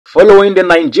following the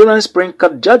Nigerian Supreme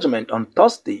Court judgment on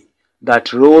Thursday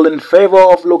that ruled in favor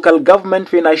of local government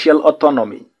financial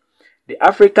autonomy. The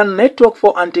African Network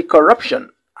for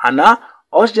Anti-Corruption, ANA,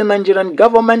 urged the Nigerian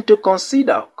government to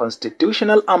consider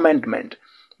constitutional amendment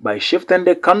by shifting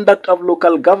the conduct of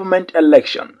local government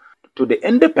election to the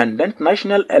Independent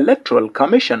National Electoral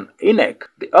Commission, INEC.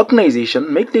 The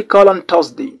organization made the call on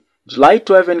Thursday, July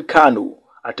 12 in Kano,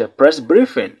 at a press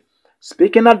briefing.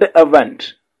 Speaking at the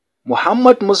event,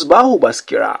 Musbahu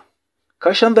Baskira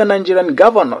cautioned the Nigerian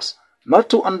governors not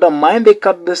to undermine the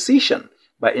court decision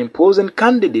by imposing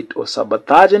candidate or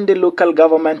sabotaging the local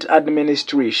government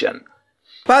administration.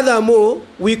 Furthermore,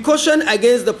 we caution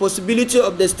against the possibility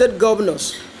of the state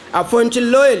governors appointing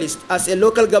loyalists as a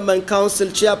local government council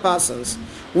chairpersons,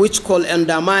 which could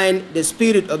undermine the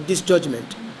spirit of this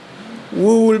judgment. We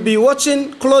will be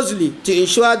watching closely to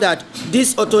ensure that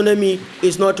this autonomy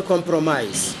is not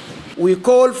compromised. We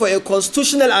call for a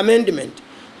constitutional amendment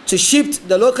to shift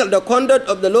the conduct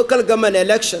of the local government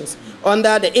elections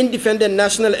under the Independent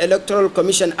National Electoral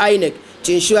Commission, INEC,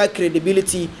 to ensure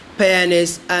credibility,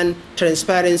 fairness, and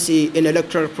transparency in the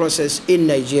electoral process in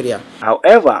Nigeria.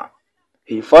 However,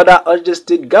 he further urged the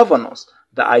state governors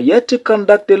that are yet to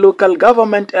conduct the local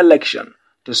government election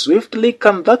to swiftly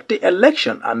conduct the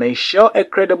election and ensure a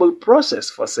credible process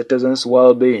for citizens'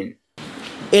 well-being.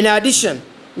 In addition,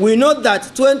 we note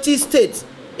that 20 states,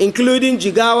 including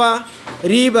Jigawa,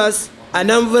 Rivers,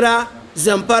 Anambra,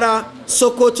 Zamfara,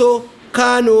 Sokoto,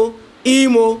 Kano,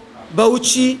 Imo,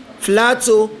 Bauchi,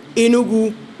 Plateau,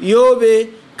 Enugu,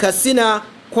 Yobe, Katsina,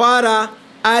 Kwara,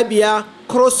 Abia,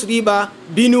 Cross River,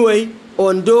 Benue,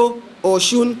 Ondo,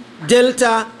 Osun,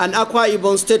 Delta, and Akwa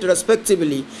Ibom State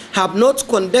respectively have not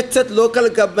conducted local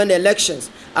government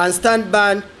elections and stand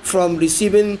banned from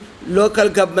receiving local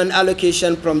government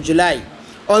allocation from July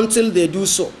until they do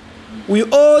so. We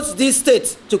urge these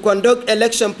states to conduct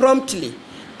election promptly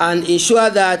and ensure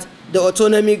that the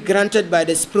autonomy granted by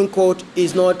the Supreme Court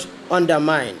is not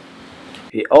undermined.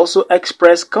 He also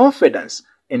expressed confidence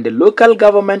in the local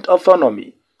government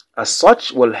autonomy, as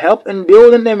such will help in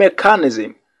building a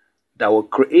mechanism that will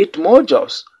create more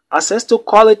jobs, access to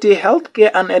quality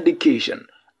healthcare and education,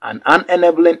 and an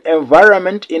enabling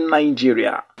environment in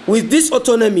Nigeria. With this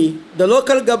autonomy, the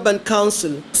local government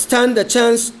council stand a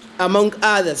chance, among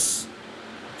others,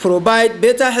 provide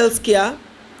better healthcare,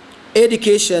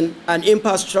 education, and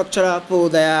infrastructure for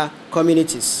their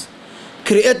communities,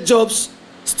 create jobs,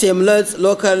 stimulate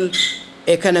local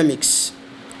economics,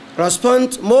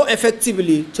 respond more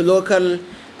effectively to local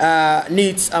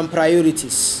needs and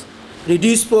priorities,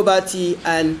 reduce poverty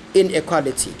and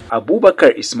inequality.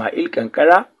 Abubakar Ismail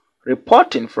Kankara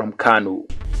reporting from Kano.